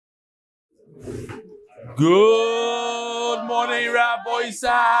Good morning, Rabbi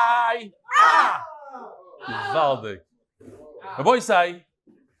Isai. Valdik. Rabbi Isai,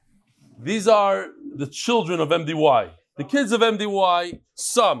 these are the children of MDY. The kids of MDY,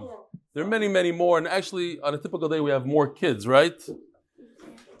 some. There are many, many more. And actually, on a typical day, we have more kids, right?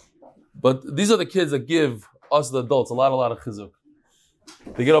 But these are the kids that give us, the adults, a lot of chizuk.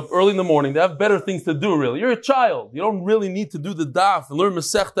 They get up early in the morning. They have better things to do, really. You're a child. You don't really need to do the daf and learn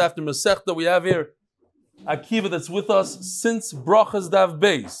Masechta after Masechta. We have here Akiva that's with us since Brachas Daf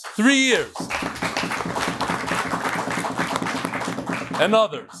Beis. 3 years. And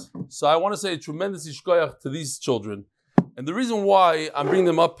others. So I want to say a tremendous yishkoyach to these children. And the reason why I'm bringing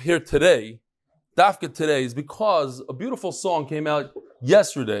them up here today, Dafka today, is because a beautiful song came out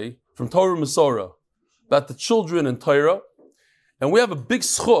yesterday from Torah Masorah about the children in Torah. And we have a big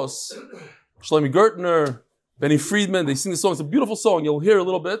schos, Shlomi Gertner, Benny Friedman, they sing the song. It's a beautiful song. You'll hear a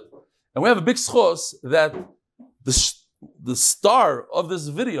little bit. And we have a big schos that the star of this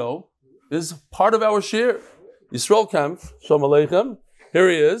video is part of our shir. Yisrael Kampf, Shalom Aleichem. Here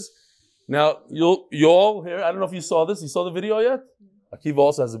he is. Now, you all here, I don't know if you saw this. You saw the video yet? Akiva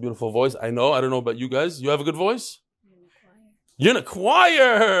also has a beautiful voice. I know. I don't know about you guys. You have a good voice? You're in a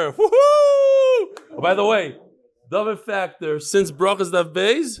choir. Woohoo! Oh, by the way, David Factor, since Brachas Daf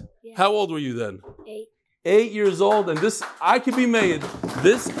Beis, how old were you then? 8. 8 years old, and I could be made.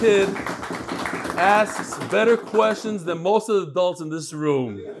 This kid asks better questions than most of the adults in this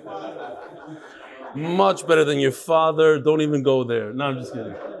room. Much better than your father. Don't even go there. No, I'm just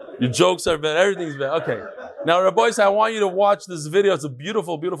kidding. Your jokes are better. Everything's better. Okay. Now, Rabbi, I want you to watch this video. It's a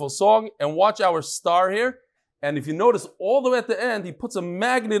beautiful, beautiful song. And watch our star here. And if you notice, all the way at the end, he puts a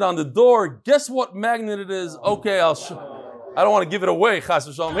magnet on the door. Guess what magnet it is? Okay, I don't want to give it away. Chas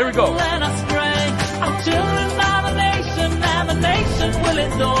v'shalom. Here we go. Our children are the nation, and the nation will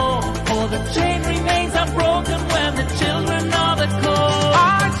endure. For the chain remains unbroken when the children are the core.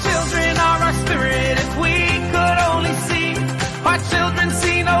 Our children are our spirit. If we could only see, our children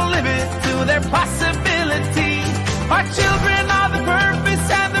see no limit to their possibility. Our children are the purpose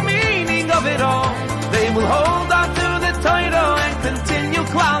and the meaning of it all. They will hold on to the Torah and continue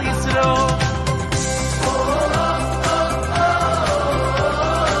Klal Yisrael.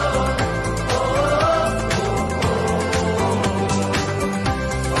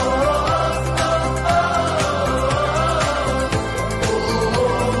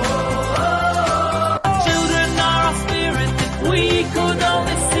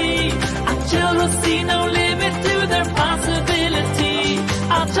 See no limit to their possibility.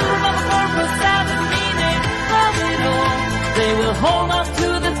 Our children have a purpose and a meaning of it all. They will hold on to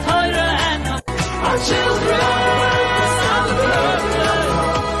the Torah and our children are the purpose.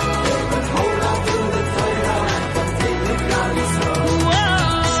 They will hold on to the Torah and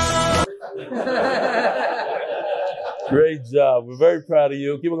continue. Great job. We're very proud of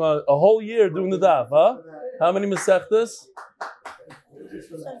you. Keep on a whole year doing the daf, huh? How many Masechtas?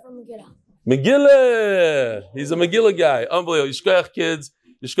 Megillah. He's a Megillah guy. Unbelievable. Yishkoyach kids.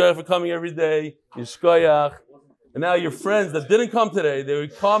 Yishkoyach for coming every day. Yishkoyach. And now your friends that didn't come today, they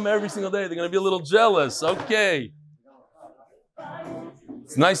would come every single day. They're going to be a little jealous. Okay.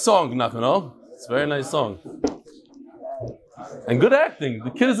 It's a nice song, Nachman. It's a very nice song. And good acting. The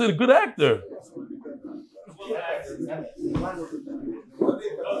kid is a good actor.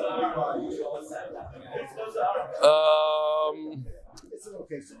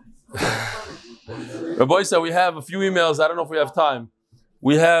 Rabbi said we have a few emails. I don't know if we have time.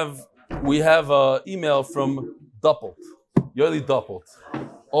 We have an email from Doppelt, Yoeli Doppelt.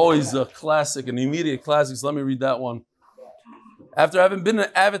 Always a classic, an immediate classic. So let me read that one. After having been an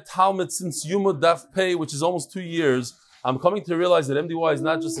avid Talmud since Yuma Daf Pei, which is almost 2 years, I'm coming to realize that MDY is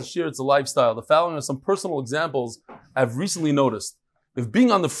not just a shir, it's a lifestyle. The following are some personal examples I've recently noticed. If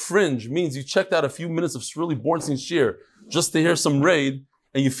being on the fringe means you checked out a few minutes of Shirley Bornstein shir just to hear some raid,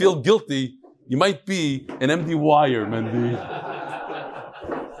 and you feel guilty, you might be an MDYer, Mendy.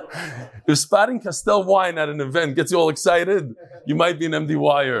 If spotting Castell wine at an event gets you all excited, you might be an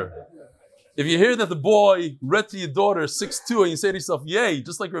MDYer. If you hear that the boy read to your daughter 6'2", and you say to yourself, yay,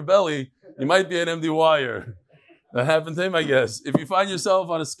 just like Rebelli, you might be an MDYer. That happened to him, I guess. If you find yourself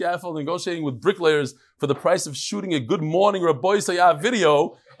on a scaffold negotiating with bricklayers for the price of shooting a Good Morning Rabbi Sayah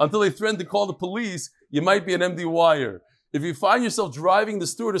video until they threaten to call the police, you might be an MDYer. If you find yourself driving the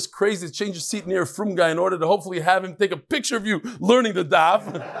stewardess crazy to change your seat near a frum guy in order to hopefully have him take a picture of you learning the daf,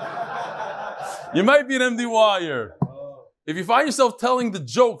 you might be an MDYer. If you find yourself telling the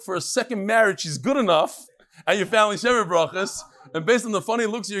joke for a second marriage is good enough, and your family shemer brachas, and based on the funny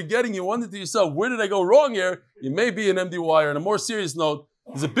looks you're getting, you wonder to yourself, where did I go wrong here? You may be an MDYer. On a more serious note,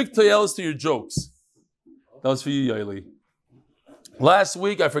 There's a big tayelis to your jokes. That was for you, Yaeli. Last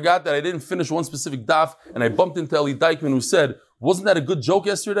week, I forgot that I didn't finish one specific daf, and I bumped into Eli Dykman, who said, wasn't that a good joke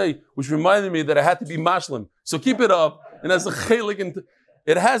yesterday? Which reminded me that I had to be mashlim. So keep it up. And as a chelik,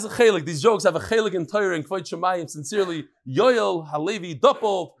 it has a chelik. These jokes have a chelik in Torah and Kvod Shemayim. Sincerely, Yoel Halevi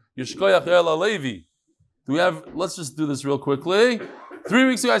Doppel, Yeshkoyach Yoel Halevi. Do we have, let's just do this real quickly. 3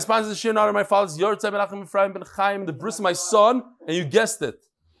 weeks ago, I sponsored the shir in honor of my father's Yortzei Menachem Ephraim ben Chaim, the bris of my son, and you guessed it.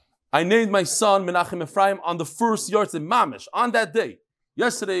 I named my son Menachem Ephraim on the first Yortzei Mamish, on that day.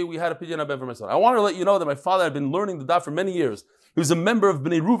 Yesterday, we had a pidyon abed for my son. I want to let you know that my father had been learning the daf for many years. He was a member of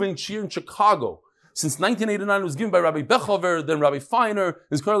Bnei Ruvain Shir in Chicago. Since 1989, it was given by Rabbi Bechover, then Rabbi Feiner.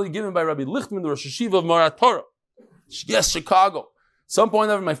 It's currently given by Rabbi Lichtman, the Rosh Hashiva of Marat Torah. Yes, Chicago. Some point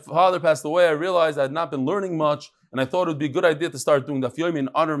after my father passed away, I realized I had not been learning much, and I thought it would be a good idea to start doing daf yomi in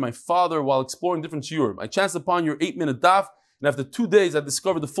honor of my father while exploring different shiurim. I chanced upon your 8-minute daf, and after 2 days, I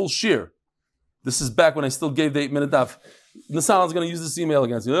discovered the full shir. This is back when I still gave the 8-minute daf. Nassan is going to use this email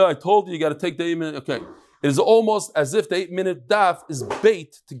against you. I told you got to take the 8-minute. Okay. It is almost as if the 8-minute daf is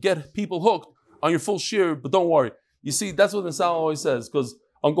bait to get people hooked on your full shir, but don't worry. You see, that's what Nassan always says, because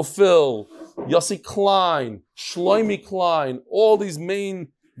Uncle Phil, Yossi Klein, Shloimi Klein, all these main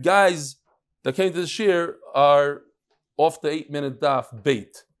guys that came to the shir are off the 8-minute daf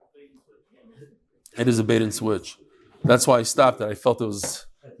bait. It is a bait and switch. That's why I stopped it. I felt it was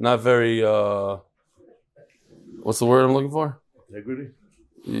not very, what's the word I'm looking for? Integrity?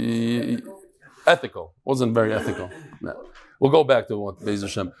 Ethical. Wasn't very ethical. No. We'll go back to what Be'ez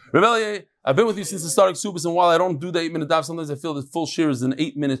Hashem. Rebellion, I've been with you since the start of Subas, and while I don't do the 8-minute daf, sometimes I feel that full shir is an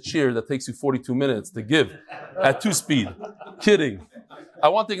 8-minute shir that takes you 42 minutes to give at 2 speed. Kidding. I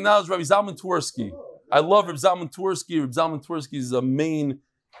want to acknowledge Rabbi Zalman Twersky. I love Rabbi Zalman Twersky. Rabbi Zalman Twersky is a main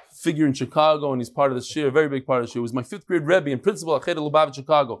figure in Chicago, and he's part of the shir, a very big part of the shir. He was my 5th grade Rebbe and principal at Cheder Lubavitch,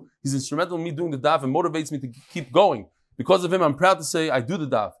 Chicago. He's instrumental in me doing the daf and motivates me to keep going. Because of him, I'm proud to say I do the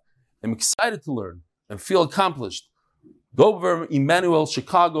daf. I'm excited to learn and feel accomplished. Dover, Emmanuel,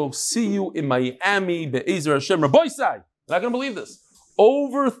 Chicago. See you in Miami. Be'ezer Hashem. Rabbi Sai. You're not going to believe this.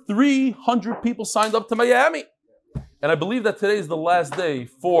 Over 300 people signed up to Miami. And I believe that today is the last day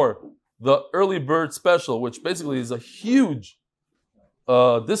for the early bird special, which basically is a huge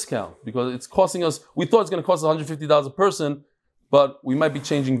discount because it's costing us, we thought it's going to cost us $150 a person, but we might be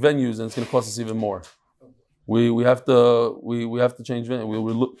changing venues and it's going to cost us even more. We have to change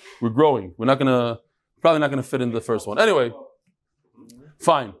venues. We're growing. Probably not going to fit into the first one. Anyway,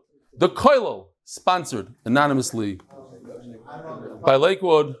 fine. The Koilel, sponsored anonymously by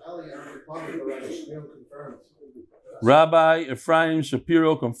Lakewood. Rabbi Ephraim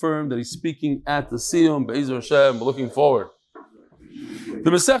Shapiro confirmed that he's speaking at the Siyum Be'ezer Hashem. We're looking forward.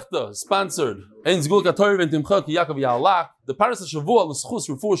 The Masechta, sponsored. The Paras HaShavua L'Schus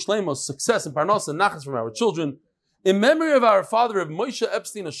Refuah Shleimos, success and Parnasa and Nachas from our children. In memory of our father, of Moshe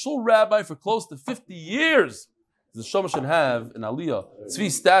Epstein, a shul rabbi for close to 50 years. The Shoma should have in Aliyah, Tzvi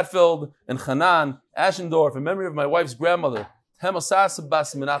Stadfeld and Hanan Ashendorf. In memory of my wife's grandmother, Temosasa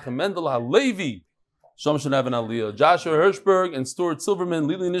Bas Menachem Mendel HaLevi. Shoma should have in Aliyah. Joshua Hirschberg and Stuart Silverman,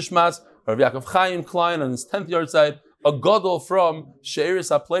 Lili Nishmas, Rav Yaakov Chaim Klein on his 10th yard side, a gadol from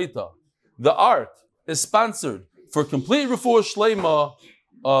Sheiris HaPleita. The art is sponsored for complete refuah shleima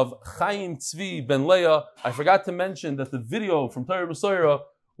of Chaim Tzvi Ben Leah. I forgot to mention that the video from Torah Messiah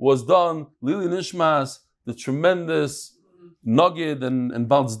was done, Lili Nishmas, the tremendous Nugget and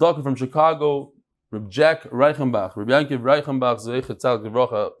Baal Tzedakah from Chicago, Reb Jack Reichenbach, Reb Yankiv Reichenbach, Zeichet Tzadik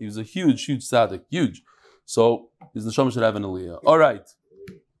Livrocha. He was a huge tzaddik, huge. So his neshama should have an aliyah. All right.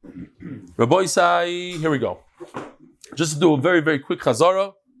 Rabbi Isai, here we go. Just to do a very, very quick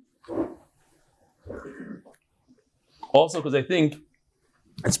chazara. Also, because I think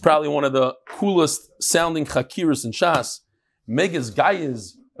it's probably one of the coolest sounding chakiras in Shas. Megas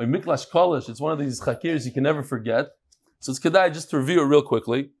Gayas, or Miklash Kolish, it's one of these chakiras you can never forget. So it's kedai just to review it real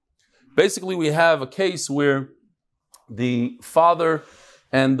quickly. Basically, we have a case where the father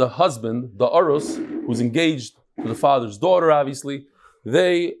and the husband, the Arus, who's engaged to the father's daughter, obviously,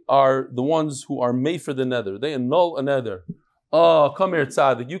 they are the ones who are made for the nether. They annul a nether. Oh, come here,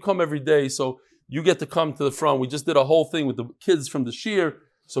 tzaddik. You come every day, so you get to come to the front. We just did a whole thing with the kids from the shir.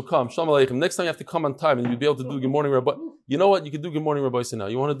 So come, Shalom Aleichem. Next time you have to come on time and you'll be able to do Good Morning Rabbi. You know what? You can do Good Morning Rabbi now.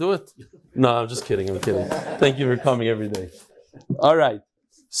 You want to do it? No, I'm just kidding. I'm kidding. Thank you for coming every day. All right.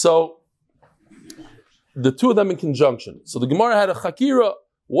 So the two of them in conjunction. So the Gemara had a chakira.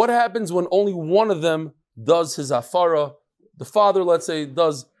 What happens when only one of them does his afara? The father, let's say,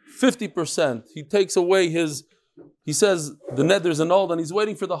 does 50%. He takes away he says the nether's annulled and he's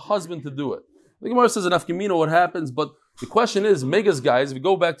waiting for the husband to do it. The Gemara says in Afkimino what happens, but The question is, Megas guys, if we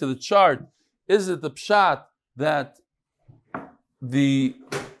go back to the chart, is it the pshat that the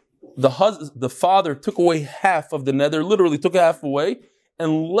father took away half of the nether, literally took half away,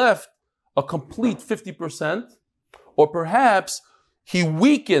 and left a complete 50%? Or perhaps he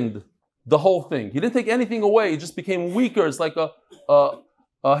weakened the whole thing. He didn't take anything away, it just became weaker. It's like a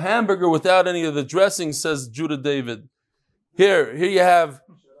hamburger without any of the dressing, says Judah David. Here you have,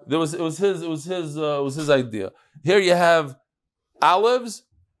 it was his idea. Here you have olives.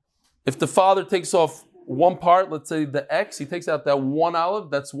 If the father takes off one part, let's say the X, he takes out that one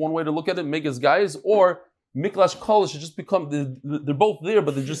olive. That's one way to look at it. Megas guys, or miklash kol should just become. They're both there,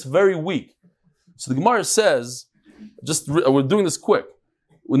 but they're just very weak. So the Gemara says, we're doing this quick.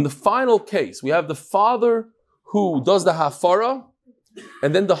 In the final case, we have the father who does the hafara,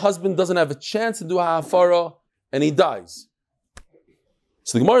 and then the husband doesn't have a chance to do a hafara, and he dies.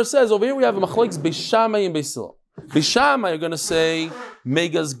 So the Gemara says over here we have a machlokes Beis Shammai and Beis Hillel. Beis Shammai are going to say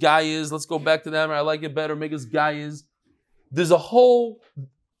Megas Gayas. Let's go back to them. I like it better. Megas Gayas. There's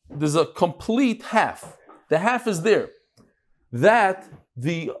a complete half. The half is there that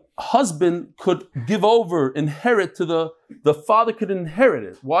the husband could give over, inherit to the father could inherit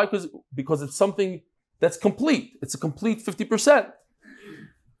it. Why? Because it's something that's complete. It's a complete 50%.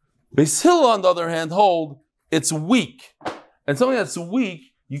 Beis Hillel, on the other hand, hold it's weak. And something that's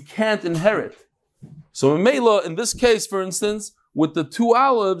weak, you can't inherit. So Mela, in this case, for instance, with the two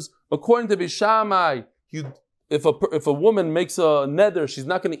olives, according to Beis Shammai, if a woman makes a neder, she's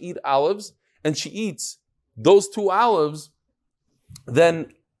not going to eat olives, and she eats those two olives,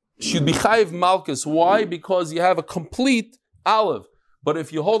 then she'd be chayiv malchus. Why? Because you have a complete olive. But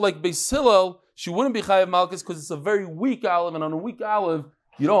if you hold like Beis Hillel, she wouldn't be chayiv malchus because it's a very weak olive, and on a weak olive,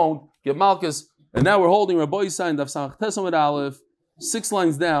 you don't get malchus. And now we're holding Rabbi Yisrael Daf Samach Tesamid Aleph, 6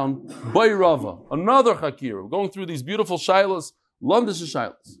 lines down, Bay Rava, another Hakir. We're going through these beautiful shaylas, Lamdish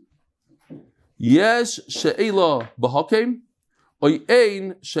shaylas. Yesh she'ela b'hakem, or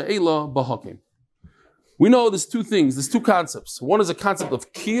ein she'ela b'hakem. We know there's two things, there's two concepts. One is a concept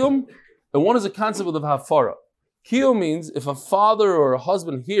of kiyum, and one is a concept of hafara. Kiyum means if a father or a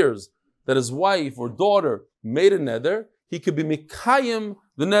husband hears that his wife or daughter made a neder, he could be mikayim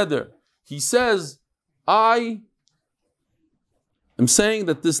the neder. He says, I am saying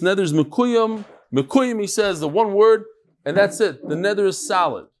that this neder is mekuyim. Mekuyim, he says, the one word, and that's it. The neder is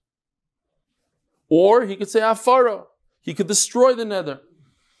solid. Or he could say hafara. He could destroy the neder.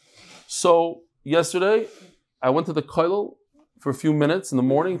 So yesterday, I went to the kollel for a few minutes in the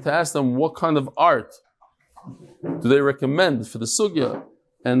morning to ask them what kind of art do they recommend for the sugya.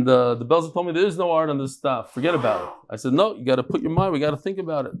 And the Belzer told me there is no art on this stuff. Forget about it. I said, no, you got to put your mind. We got to think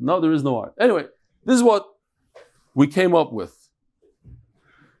about it. No, there is no art. Anyway, this is what we came up with.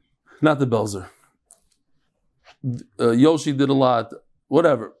 Not the Belzer. Yoshi did a lot.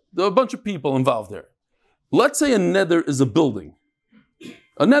 Whatever. There are a bunch of people involved there. Let's say a neder is a building.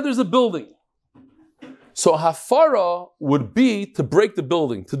 A neder is a building. So hafara would be to break the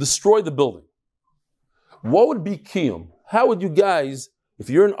building, to destroy the building. What would be kiyum? How would you guys... If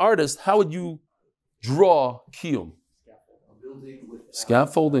you're an artist, how would you draw kiyum?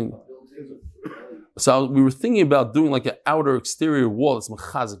 Scaffolding. So we were thinking about doing like an outer exterior wall that's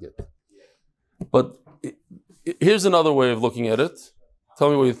mechazik. But here's another way of looking at it.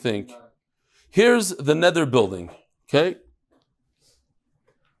 Tell me what you think. Here's the nether building. Okay?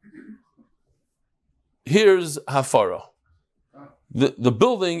 Here's hafara. The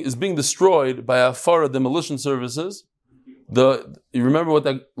building is being destroyed by hafara demolition services. You remember what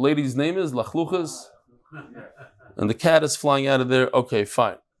that lady's name is? Lachluchas? And the cat is flying out of there. Okay,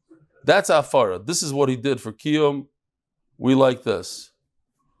 fine. That's hafara. This is what he did for kiyum. We like this.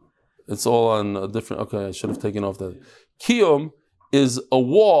 It's all on a different... Okay, I should have taken off that. Kiyum is a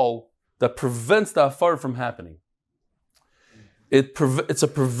wall that prevents the hafara from happening. It's a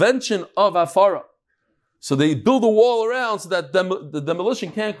prevention of hafara. So they build a wall around so that the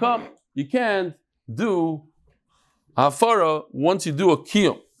demolition can't come. You can't do hafara once you do a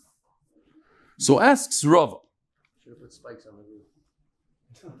kiyum. So asks Rava. Should have put spikes on the roof.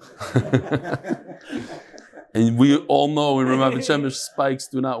 And we all know in Ramat Beit Shemesh, spikes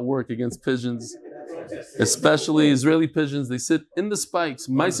do not work against pigeons, especially Israeli pigeons. They sit in the spikes,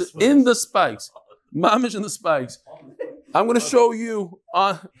 in the spikes, mamish in the spikes. I'm going to show you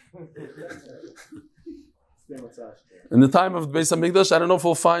in the time of Beis Hamikdash, I don't know if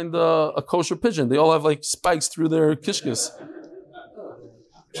we'll find a kosher pigeon. They all have like spikes through their kishkes.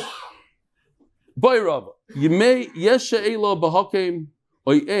 Boy Rav, Yimei yesh she'ela b'hakem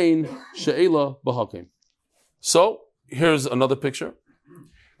or ein she'ela b'hakem. So here's another picture.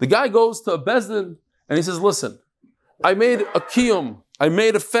 The guy goes to a bezdin and he says, "Listen, I made a kiyum. I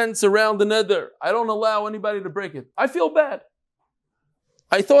made a fence around the neder. I don't allow anybody to break it. I feel bad.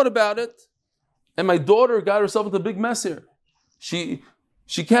 I thought about it, and my daughter got herself into a big mess here. She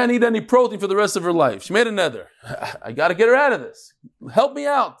can't eat any protein for the rest of her life. She made a neder. I got to get her out of this. Help me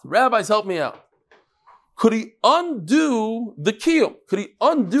out. Rabbis, help me out. Could he undo the kiyum? Could he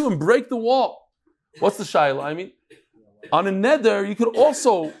undo and break the wall? What's the shayla? I mean, on a neder, you could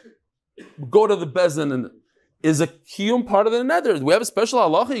also go to the bezin and is a kiyum part of the neder? We have a special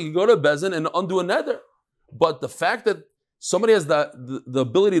halacha. You can go to a bezin and undo a neder. But the fact that somebody has the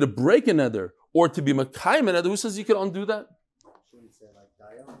ability to break a neder or to be makayim a neder, who says you can undo that? Shouldn't say like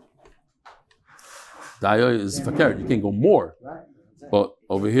Dayo is fakir. You can't go more. right? But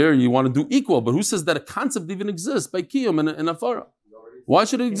over here, you want to do equal. But who says that a concept even exists by kiyum and afara? Why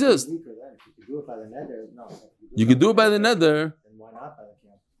should it exist? If you could do it by the nether, no. You could do it by the neder. Then why not by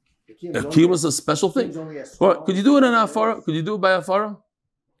the kiyum? The kiyum is a special thing. Well, could you do it in afara? Could you do it by afara?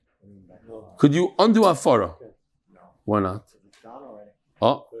 Could you undo afara? Why not? It's gone already.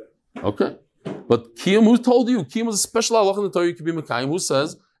 Oh, okay. But kiyum, who told you? Kiyum is a special halacha in the Torah. You could be mekayim. Who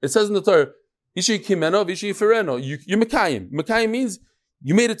says? It says in the Torah, Ishi kimeno, Ishi fereno. You're mekayim. Mekayim means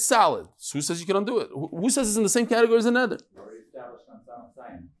you made it solid. So who says you can undo it? Who says it's in the same category as another?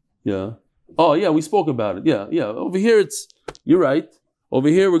 Yeah. Oh, yeah, we spoke about it. Yeah. Over here, you're right. Over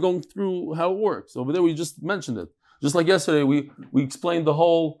here, we're going through how it works. Over there, we just mentioned it. Just like yesterday, we explained the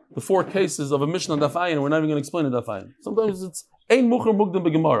 4 cases of a Mishnah Daf Ayin, and we're not even going to explain the Daf Ayin. Sometimes it's Ein Mucher Mugdam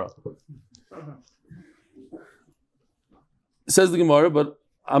B'Gemara. Says the Gemara, but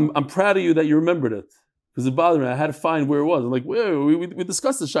I'm proud of you that you remembered it. Because it bothered me. I had to find where it was. I'm like, we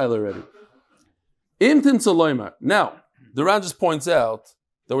discussed the Shaila already. Imtin Tzaloymar. Now, the Ran just points out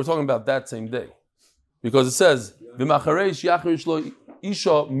that we're talking about that same day. Because it says, V'machareish yachrish lo isha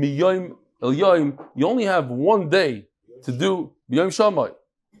miyoim el yoim. You only have one day to do B'yoim Shamai.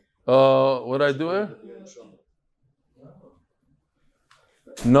 What did I do here?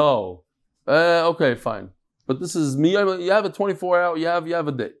 No. Okay, fine. But this is miyoim. You have a 24-hour. You have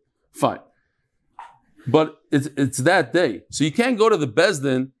a day. Fine. But it's that day. So you can't go to the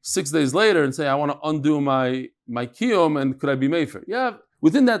Bezdin 6 days later and say, I want to undo my kiyum and could I be mefer? Yeah,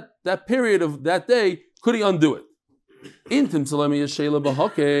 within that period of that day, could he undo it?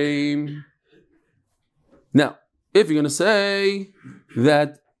 Now, if you're going to say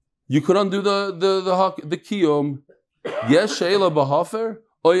that you could undo the kiyum, yes, she'ela b'hafer,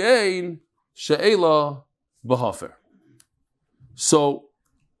 oyein she'ela b'hafer. So,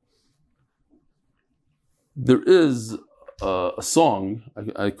 there is a song,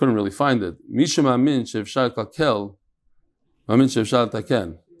 I couldn't really find it. Misha ma'amin she'efshar kalkel, ma'amin she'efshar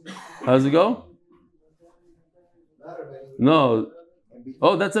taken. How does it go? No.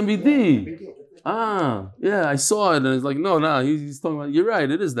 Oh, that's MBD. Yeah, I saw it and it's like, no, he's talking about, you're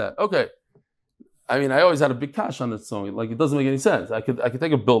right, it is that. Okay. I mean, I always had a big cash on that song. Like, it doesn't make any sense. I could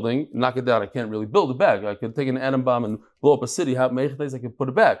take a building, knock it down, I can't really build it back. I could take an atom bomb and blow up a city, I could put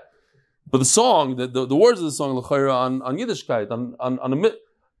it back. But the song, the words of the song, on Yiddishkeit, on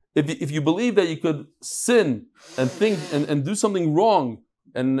if you believe that you could sin and think and do something wrong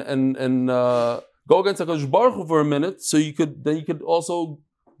and go against HaKadosh Baruch Hu for a minute, so you could also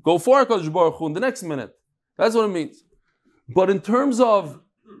go for HaKadosh Baruch Hu in the next minute. That's what it means. But in terms of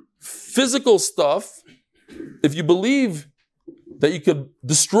physical stuff, if you believe that you could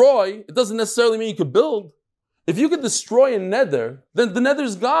destroy, it doesn't necessarily mean you could build. If you could destroy a nether, then the nether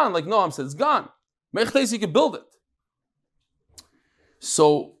is gone. Like Noam said, it's gone. Mechtes, you could build it.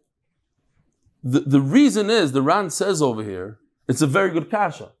 So the reason is, the Ran says over here, it's a very good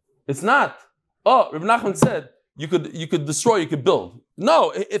kasha. It's not, Reb Nachman said, you could destroy, you could build.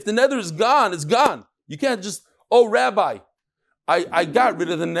 No, if the nether is gone, it's gone. You can't just, Rabbi, I got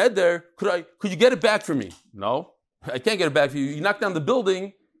rid of the nether. Could you get it back for me? No, I can't get it back for you. You knocked down the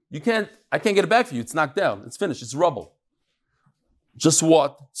building. I can't get it back for you. It's knocked down. It's finished. It's rubble. Just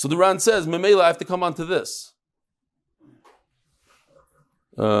what? So the Ran says, Memela, I have to come on to this.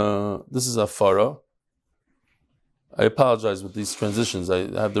 This is Afara. I apologize with these transitions. I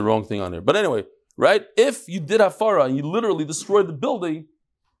have the wrong thing on here. But anyway, right? If you did Afara and you literally destroyed the building,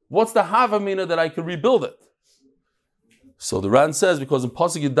 what's the Havamina that I could rebuild it? So the Ran says, because in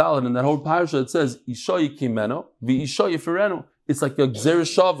Pasuk Yudalad, in that whole parasha, it says, Isha yikimeno, v'isha yifirenu. It's like a Gzeir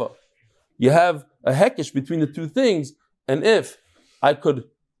Shava. You have a hekesh between the two things, and if I could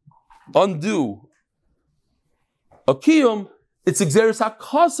undo a kiyum, it's a Gzeir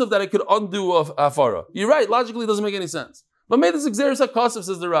HaKasav that I could undo a afara. You're right, logically it doesn't make any sense. But maybe this Gzeir HaKasav,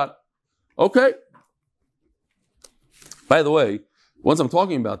 says the Ran. Okay. By the way, Once I'm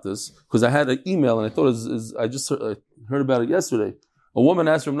talking about this, because I had an email and I thought I just heard about it yesterday. A woman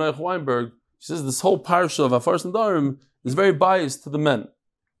asked from Noach Weinberg, she says this whole parsha of Afaras Nedarim is very biased to the men.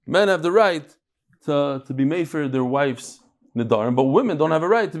 Men have the right to be made for their wives' Nedarim, but women don't have a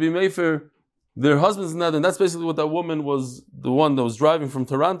right to be made for their husband's Nedarim. And that's basically what that woman was, the one that was driving from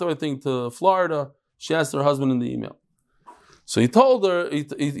Toronto, I think, to Florida. She asked her husband in the email. So he told her,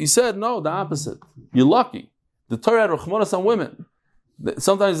 he said, no, the opposite. You're lucky. The Torah had rachmanas on women.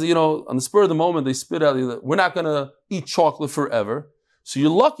 Sometimes, on the spur of the moment, they spit out, we're not going to eat chocolate forever. So you're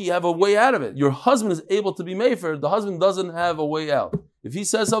lucky you have a way out of it. Your husband is able to be made for it. The husband doesn't have a way out. If he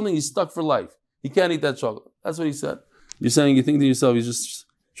says something, he's stuck for life. He can't eat that chocolate. That's what he said. You're saying, you think to yourself, he's just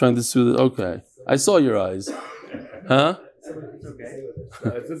trying to soothe it. Okay. I saw your eyes. Huh? It's okay.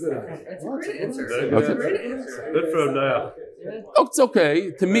 It's a great answer. Good for him now. Oh, it's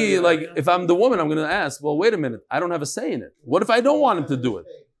okay. To me, like, if I'm the woman, I'm going to ask, well, wait a minute. I don't have a say in it. What if I don't want him to do it?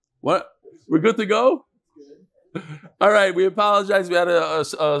 What? We're good to go? All right, we apologize. We had a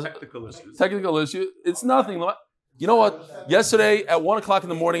technical issue. It's nothing. You know what? Yesterday at 1 o'clock in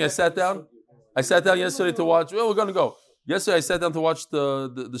the morning, I sat down yesterday to watch. Well, we're going to go. Yesterday, I sat down to watch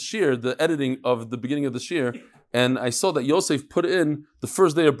the shir, the editing of the beginning of the shir, and I saw that Yosef put in the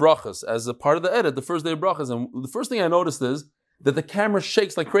first day of brachas as a part of the edit, the first day of brachas. And the first thing I noticed is that the camera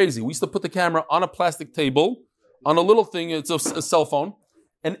shakes like crazy. We used to put the camera on a plastic table, on a little thing, it's a cell phone,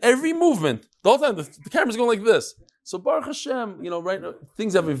 and every movement, the whole time, the camera's going like this. So Baruch Hashem, right now,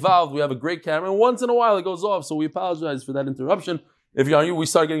 things have evolved. We have a great camera, and once in a while it goes off, so we apologize for that interruption. If you're on you, we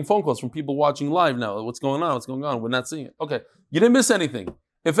start getting phone calls from people watching live now. What's going on? We're not seeing it. Okay. You didn't miss anything.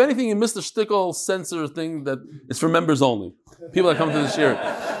 If anything, you missed the shtickle censor thing that is for members only. People that come to the shir.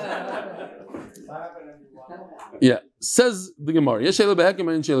 Yeah. Says the Gemara. Yeshayla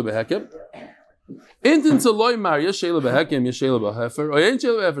behekem and yeshayla behekem. Intin tzaloy mar yeshayla behekem yeshayla behefer. Or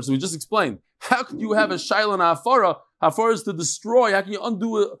yeshayla behefer. So we just explained. How could you have a shayla and a hafara? Hafara is to destroy. How can you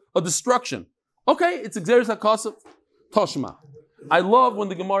undo a destruction? Okay. It's exeris hakasef. Toshma. I love when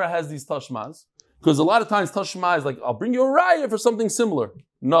the Gemara has these tashmas, because a lot of times tashma is like, I'll bring you a raya for something similar.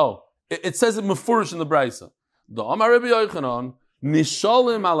 No. It says it mefurish in the Braisa. The Amar Rabbi Yochanan,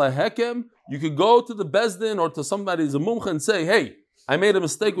 nishalim ala hekem, you could go to the Bezdin or to somebody's a mumcha and say, hey, I made a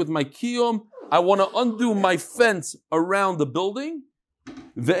mistake with my kiyum, I want to undo my fence around the building.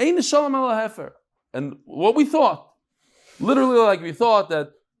 Ve'ein nishalim ala hefer. And what we thought, literally like we thought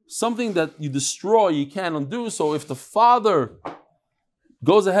that something that you destroy, you can't undo. So if the father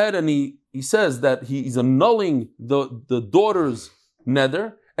goes ahead and he says that he's annulling the daughter's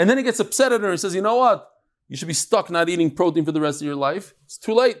nether, and then he gets upset at her and says, you know what? You should be stuck not eating protein for the rest of your life. It's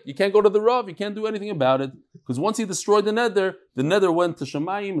too late. You can't go to the Rav. You can't do anything about it. Because once he destroyed the nether went to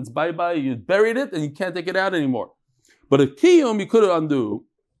Shemayim. It's bye-bye. You buried it and you can't take it out anymore. But a kiyum you could undo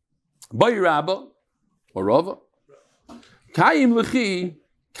by Rabba or Rava. Kayim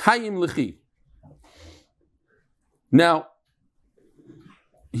lechi. Now,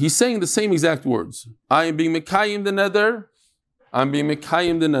 he's saying the same exact words. I am being mekayim the nether. I'm being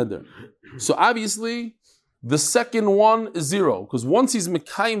mekayim the nether. So obviously, the second one is 0. Because once he's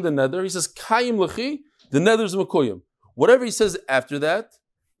mekayim the nether, he says kayim lechi, the nether is mekoyim. Whatever he says after that,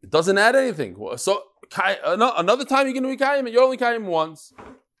 it doesn't add anything. So another time you're going to mekayim it, you're only kayim once.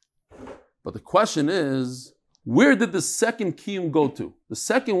 But the question is, where did the second kiyum go to? The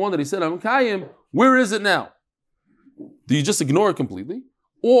second one that he said, I'm mekayim, where is it now? Do you just ignore it completely?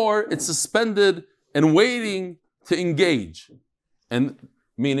 Or it's suspended and waiting to engage. And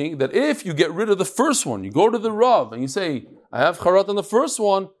meaning that if you get rid of the first one, you go to the Rav and you say, I have charat on the first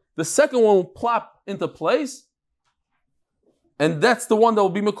one, the second one will plop into place, and that's the one that will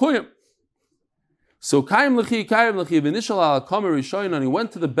be mekuyim. So kayim lechi, v'nishal al kamer rishoyin, and he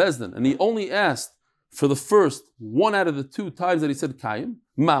went to the Bezdin and he only asked for the first one out of the 2 times that he said kayim,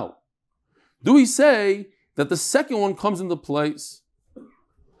 mao. Do we say that the second one comes into place?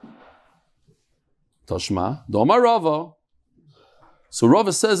 Tashma, Doma Rava. So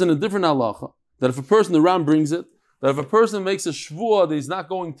Rava says in a different halacha that if a person, the Ram brings it, that if a person makes a shvuah that he's not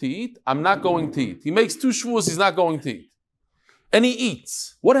going to eat, I'm not going to eat. He makes 2 shvuahs, he's not going to eat. And he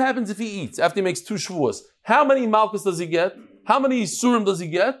eats. What happens if he eats after he makes 2 shvuahs? How many malchus does he get? How many surim does he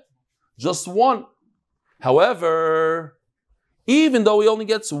get? Just 1. However, even though he only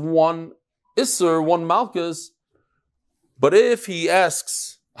gets 1 isur, 1 malchus, but if he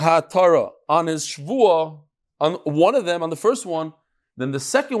asks ha'atara on his shvuah, on one of them, on the first one, then the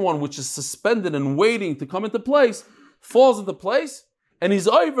second one, which is suspended and waiting to come into place, falls into place, and he's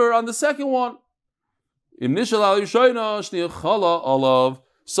over on the second one. So,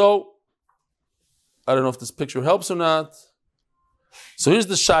 I don't know if this picture helps or not. So here's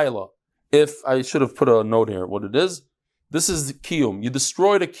the shaila. If I should have put a note here, what it is, this is the kiyum. You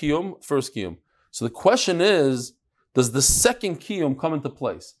destroyed a kiyum, first kiyum. So the question is, does the second kiyum come into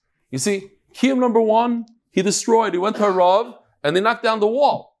place? You see, kiyum number one, he destroyed, he went to Harav, and they knocked down the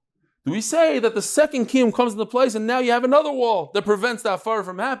wall. Do we say that the second kiyum comes into place and now you have another wall that prevents that fire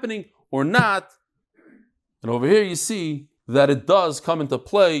from happening or not? And over here you see that it does come into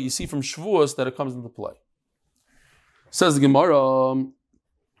play. You see from Shavuos that it comes into play. Says the Gemara,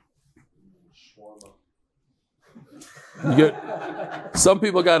 some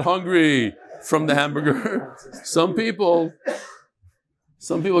people got hungry from the hamburger. Some people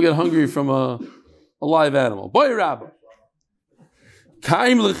get hungry from a live animal. Boy Rabba.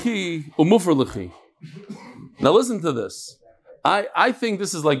 Kaim lechi umufar lechi. Now listen to this. I think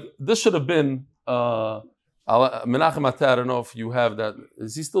this should have been Menachem Atar. I don't know if you have that.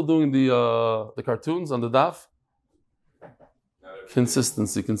 Is he still doing the cartoons on the daf?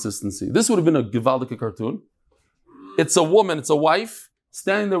 Consistency. This would have been a Gewaldike cartoon. It's a woman, it's a wife,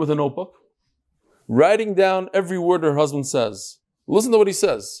 standing there with a notebook, writing down every word her husband says. Listen to what he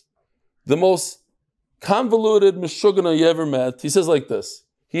says. The most convoluted meshugana you ever met. He says like this.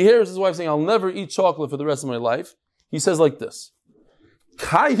 He hears his wife saying, I'll never eat chocolate for the rest of my life. He says like this.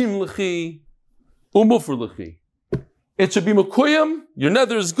 Kaihim lechi umufur lechi. It should be mekuyim, your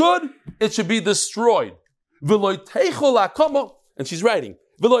nether is good, it should be destroyed. V'loi teichol akama, and she's writing,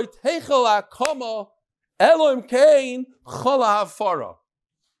 V'loi teichol akama Elohim Kain Chala Hafara.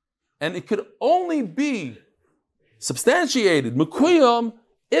 And it could only be substantiated, Mekuyam,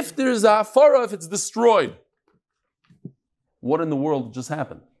 if there's a Hafara, if it's destroyed. What in the world just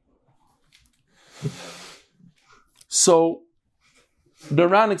happened? So, the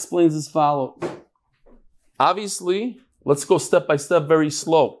Ran explains as follows. Obviously, let's go step by step, very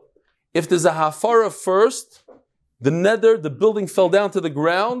slow. If there's a Hafara first, the nether, the building fell down to the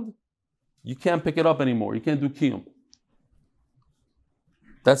ground, you can't pick it up anymore. You can't do kiyum.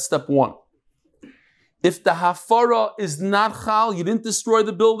 That's step one. If the hafara is not chal, you didn't destroy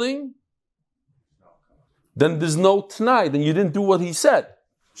the building, then there's no t'nai, then you didn't do what he said.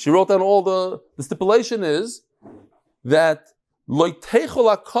 She wrote down all the stipulation is that loy teichol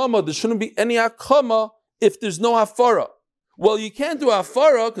akama, there shouldn't be any akama if there's no hafara. Well, you can't do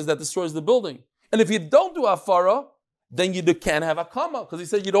hafara because that destroys the building. And if you don't do hafara, then you can't have akama, because he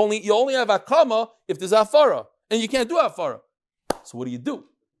said you only have akama if there's afara, and you can't do afara. So what do?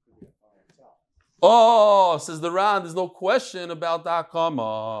 Oh, says the Ran, there's no question about the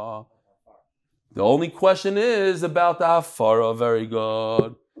akama. The only question is about the afara. Very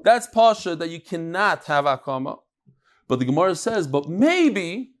good. That's pasha that you cannot have akama. But the Gemara says, but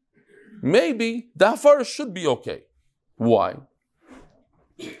maybe the afara should be okay. Why?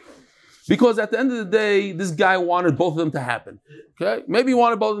 Because at the end of the day, this guy wanted both of them to happen. Okay? Maybe he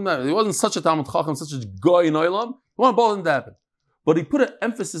wanted both of them to happen. He wasn't such a Talmud Chacham, such a guy in Olam. He wanted both of them to happen. But he put an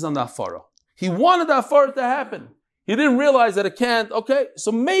emphasis on the Afara. He wanted the Afara to happen. He didn't realize that it can't. Okay,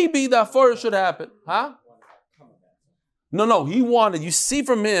 so maybe the Afara should happen. Huh? No, he wanted. You see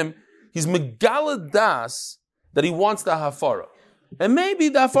from him, he's Megala Das that he wants the Hafara. And maybe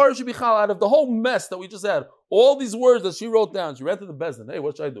the Hafara should be chal out of the whole mess that we just had. All these words that she wrote down. She ran to the Bezdin. Hey,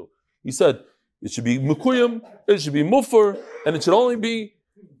 what should I do? He said, it should be mekuyim, it should be mufar, and it should only be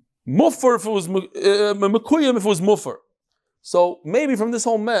mufar if it was mekuyim if it was mufar. So maybe from this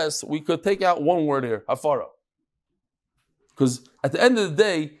whole mess, we could take out one word here, hafara. Because at the end of the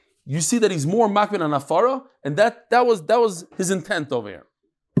day, you see that he's more makbid on hafara, and that was his intent over here.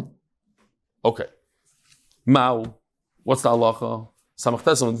 Okay. Mao, what's the halacha? Samach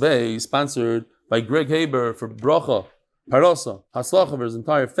Tesam Bey, sponsored by Greg Haber for bracha. Parasa, Haslacha for his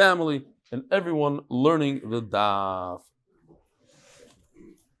entire family, and everyone learning the daf.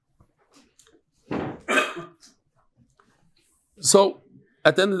 So,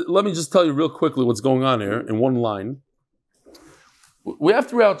 at the end, let me just tell you real quickly what's going on here in one line. We have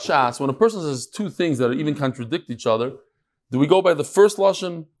throughout Shas, when a person says two things that even contradict each other, do we go by the first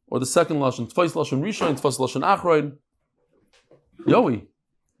lashon or the second lashon? Tfais lashon rishon, tfais lashon achroin. Yoey,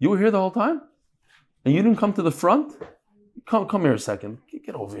 you were here the whole time, and you didn't come to the front. Come here a second.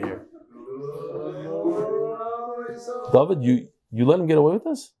 Get over here. David, you let him get away with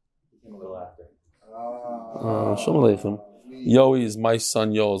this? A little after. Shalom Aleichem. Yoey is my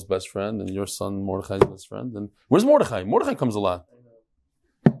son Yoel's best friend, and your son Mordechai's best friend. And where's Mordechai? Mordechai comes a lot.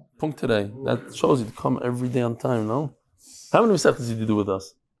 Punkt today. That shows you to come every day on time, no? How many Masechtas did you do with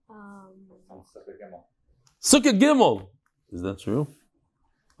us? Sukkah Gimel. Is that true?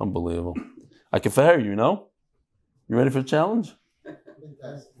 Unbelievable. I can fire you, no? You ready for a challenge?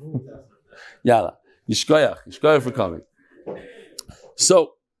 Yalla. Yishkoyach for coming.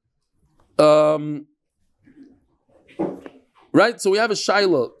 So, right? So we have a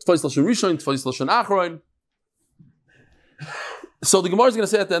shaila, Tfais Lashon Rishon, Tfais Lashon Achron. So the Gemara is going to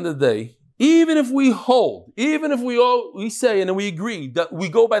say at the end of the day, even if we say, and then we agree that we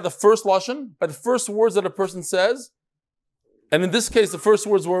go by the first Lashon, by the first words that a person says, and in this case, the first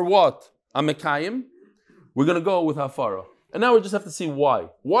words were what? Amekayim. We're going to go with Hafara. And now we just have to see why.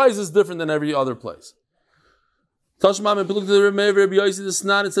 Why is this different than every other place? Tashmam, if you look at the Rebbe Rabbi Yossi the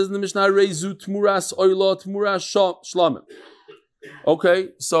Snan, it says in the Mishnah, Reizu Tmuras Oila Tmuras Shlamim. Okay,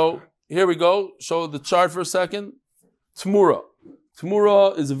 so here we go. Show the chart for a second. Tmura.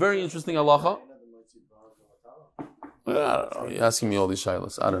 Tmura is a very interesting halacha. I don't know. You're asking me all these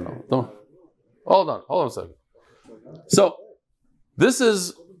shilas. I don't know. Don't. Hold on a second. So, this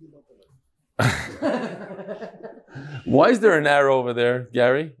is... Why is there an arrow over there,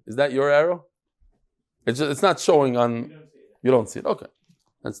 Gary? Is that your arrow? It's not showing on... You don't see it. Okay.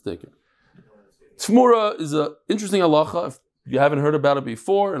 Let's take it. Tmura is an interesting halacha. If you haven't heard about it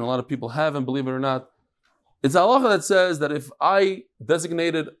before, and a lot of people haven't, believe it or not, it's a halacha that says that if I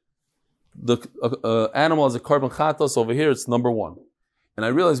designated the animal as a carbon chatos over here, it's number one. And I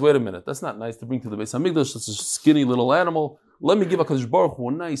realized, wait a minute, that's not nice to bring to the Beis Hamikdash. It's a skinny little animal. Let me give HaKadosh Baruch Hu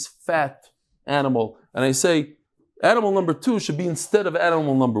a nice fat animal. And I say, animal number 2 should be instead of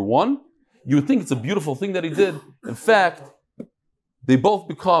animal number 1. You would think it's a beautiful thing that he did. In fact, they both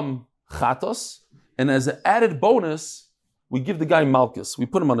become chatos. And as an added bonus, we give the guy malchus. We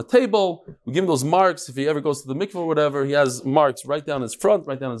put him on a table. We give him those marks. If he ever goes to the mikveh or whatever, he has marks right down his front,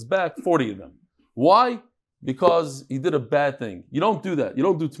 right down his back, 40 of them. Why? Because he did a bad thing. You don't do that. You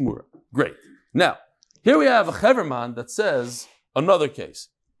don't do tmura. Great. Now, here we have a cheverman that says another case.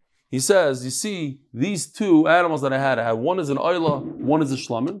 He says, you see, these 2 animals that I had one is an oila, one is a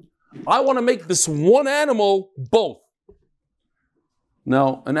shlamim. I want to make this one animal both.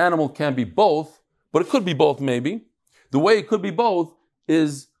 Now, an animal can't be both, but it could be both maybe. The way it could be both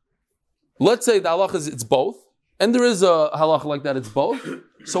is, let's say the halach is it's both, and there is a halach like that, it's both.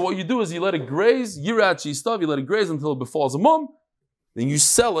 So what you do is you let it graze, yirat shistav, you let it graze until it befalls a mum, then you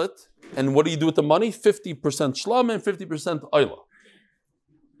sell it, and what do you do with the money? 50% shlam and 50% oila.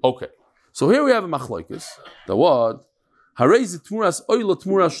 Okay, so here we have a machlokes. The what? Harei tmuras oila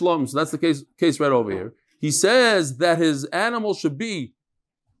tmuras shlam. So that's the case right over here. He says that his animal should be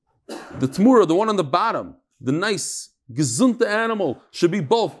the tmura, the one on the bottom, the nice gesunte animal should be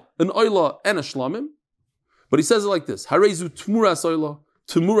both an oila and a shlamim. But he says it like this: Harezu tmuras oila,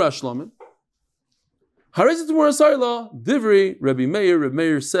 tmura shlamim. Harezu tmuras oila, divri Rabbi Meir. Rabbi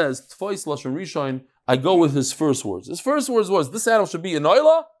Meir says tfais lashon rishon. I go with his first words. His first words was this animal should be an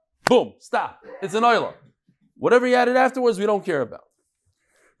oila. Boom, stop. It's an oila. Whatever he added afterwards, we don't care about.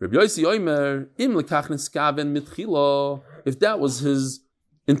 Rabbi Yossi Omer im lekach neskaven mitchila. If that was his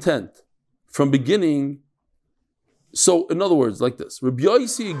intent from beginning. So, in other words, like this, Rabbi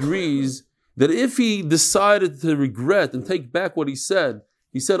Yossi agrees that if he decided to regret and take back what he said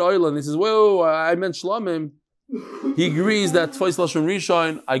oila, and he says, whoa, I meant shlamim, he agrees that tfais lashon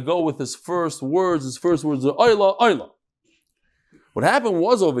rishon, I go with his first words are oila, oila. What happened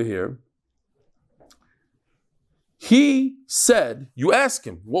was over here, he said, you ask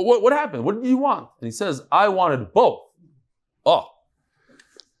him, what happened? What did you want? And he says, I wanted both. Oh.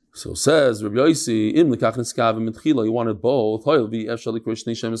 So says Rabbi Yossi, im lekach neskaven mitchila, he wanted both.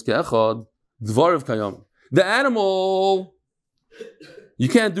 The animal, you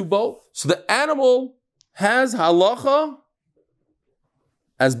can't do both. So the animal has halacha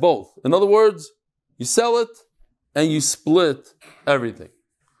as both. In other words, you sell it and you split everything.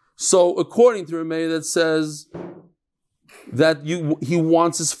 So according to Rameh, that says that he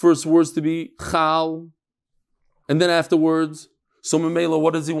wants his first words to be chal, and then afterwards, so Memela,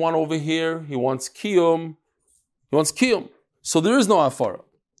 what does he want over here? He wants kiyum. So there is no afara.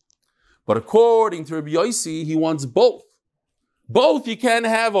 But according to Rabbi Yossi, he wants both. Both you can't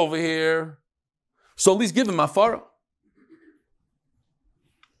have over here. So at least give him afara.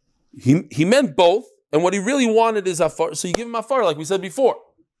 He meant both, and what he really wanted is afara. So you give him afara, like we said before.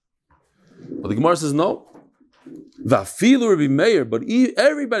 But the Gemara says no. Vafilu Rabbi Meir, but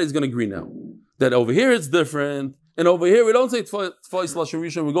everybody's going to agree now that over here it's different. And over here, we don't say tfais lashon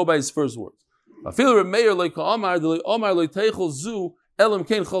rishon, we go by his first words.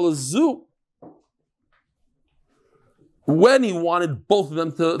 When he wanted both of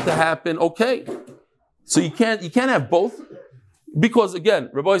them to happen, okay. So you can't have both. Because again,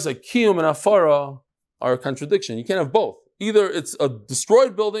 Rabbi said kiyum and afara are a contradiction. You can't have both. Either it's a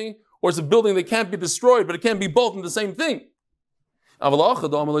destroyed building, or it's a building that can't be destroyed, but it can't be both in the same thing.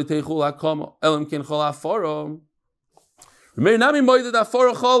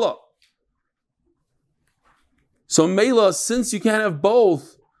 So Mela, since you can't have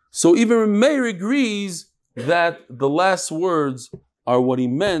both, so even Meir agrees that the last words are what he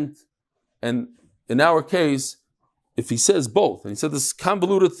meant, and in our case, if he says both, and he said this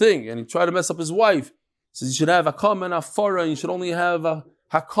convoluted thing, and he tried to mess up his wife, he says you should have hakama and afara, and you should only have a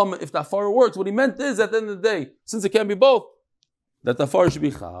hakama if the afara works. What he meant is, at the end of the day, since it can't be both, that the afara should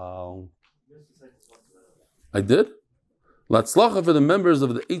be chal. I did? Latzlacha for the members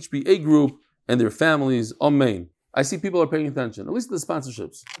of the HBA group and their families. Amen. I see people are paying attention, at least the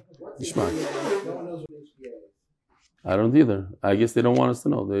sponsorships. No one knows what HBA is. I don't either. I guess they don't want us to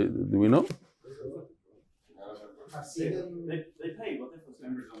know. Do we know? I've seen them. They pay. What difference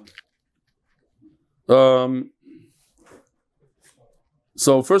members on?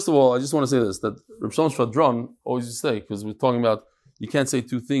 So first of all, I just want to say this, that Reb Shalom Shvadron always used to say, because we're talking about you can't say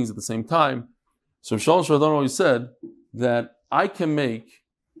two things at the same time. So Reb Shalom Shvadron always said that I can make,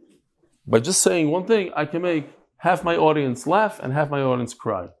 by just saying one thing, I can make half my audience laugh and half my audience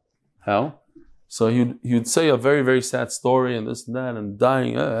cry. How? So he would say a very, very sad story and this and that and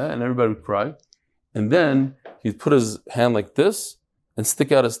dying, and everybody would cry. And then he'd put his hand like this and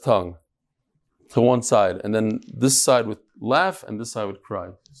stick out his tongue to one side. And then this side would laugh and this side would cry.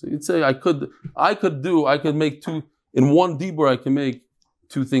 So you'd say, I could make two, in one dibur, I can make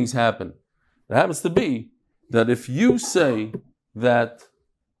two things happen. It happens to be that if you say that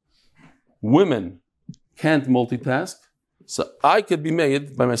women can't multitask, so I could be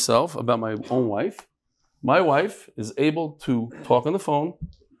made by myself about my own wife. My wife is able to talk on the phone,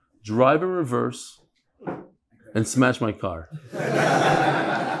 drive in reverse, and smash my car.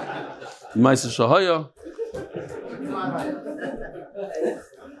 Maisa Shahaya.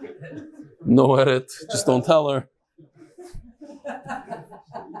 No edit. Just don't tell her.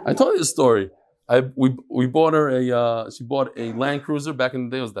 I told you the story. We bought her she bought a Land Cruiser back in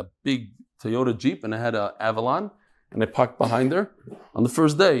the day. It was that big Toyota Jeep, and I had an Avalon, and I parked behind her. On the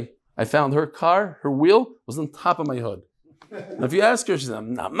first day, I found her car, her wheel was on top of my hood. Now, if you ask her, she said,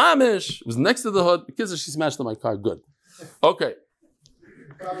 "I'm not mamish." It was next to the hood. Because she smashed on my car. Good. Okay.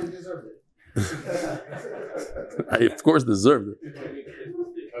 Probably deserved it. I, of course, deserved it.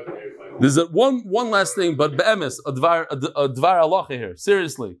 There's one last thing, but be'emes, a dvar halacha here.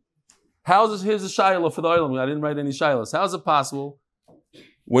 Seriously. Here's a shayla for the olam. I didn't write any shaylas. How is it possible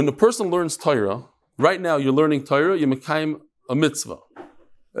when the person learns Torah, right now you're learning Torah, you're mekayim a mitzvah.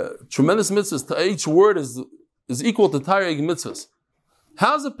 Tremendous mitzvahs. Each word is equal to Torah mitzvahs.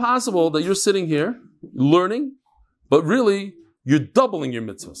 How is it possible that you're sitting here learning, but really you're doubling your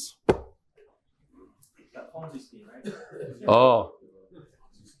mitzvahs? That Ponzi scheme, right? Oh.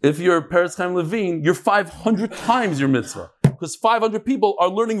 If you're Peretz Chaim Levine, you're 500 times your mitzvah. Because 500 people are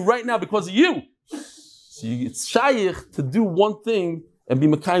learning right now because of you. So it's shaykh to do one thing and be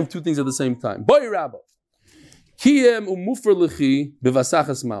mekayim two things at the same time. Boy Rabba. Kiem umufar lechi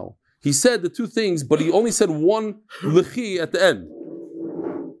bevasachas mao. He said the two things, but he only said one lechi at the end.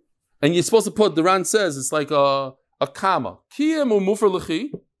 And you're supposed to put, the Ran says, it's like a comma. Kiem umufar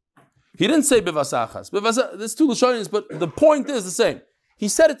lechi. He didn't say bevasachas. There's two lashonis, but the point is the same. He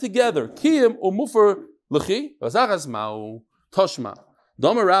said it together. Kiem umufar lechi bevasachas mao. Toshma.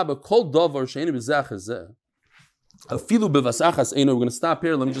 Dama Rabba called davar she'eni b'zachas zeh. Afilu b'vasachas eino. We're going to stop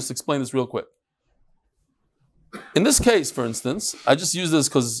here. Let me just explain this real quick. In this case, for instance, I just use this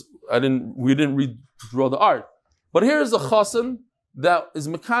because we didn't redraw the art. But here's a chassan that is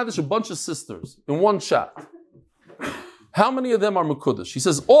mekadesh a bunch of sisters in one shot. How many of them are mekudesh? He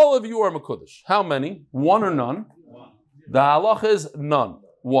says all of you are mekudesh. How many? One or none? The halach is none.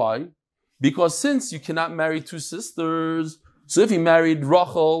 Why? Because since you cannot marry two sisters, so if he married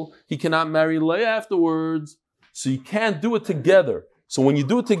Rachel, he cannot marry Leah afterwards. So you can't do it together. So when you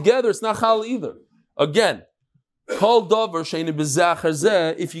do it together, it's not chal either. Again, kol davar she'eni b'zachar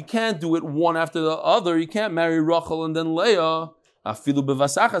zeh. If you can't do it one after the other, you can't marry Rachel and then Leah. Afilu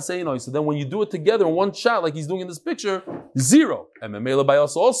b'vasachas eino. So then when you do it together in one shot, like he's doing in this picture, zero. And memela by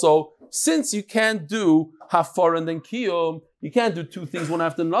us also, since you can't do hafar and then kiyum, you can't do two things one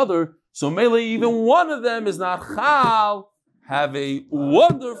after another. So mele, even one of them is not chal. Have a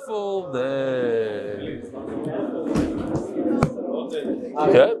wonderful day.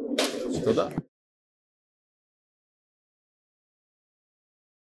 Okay?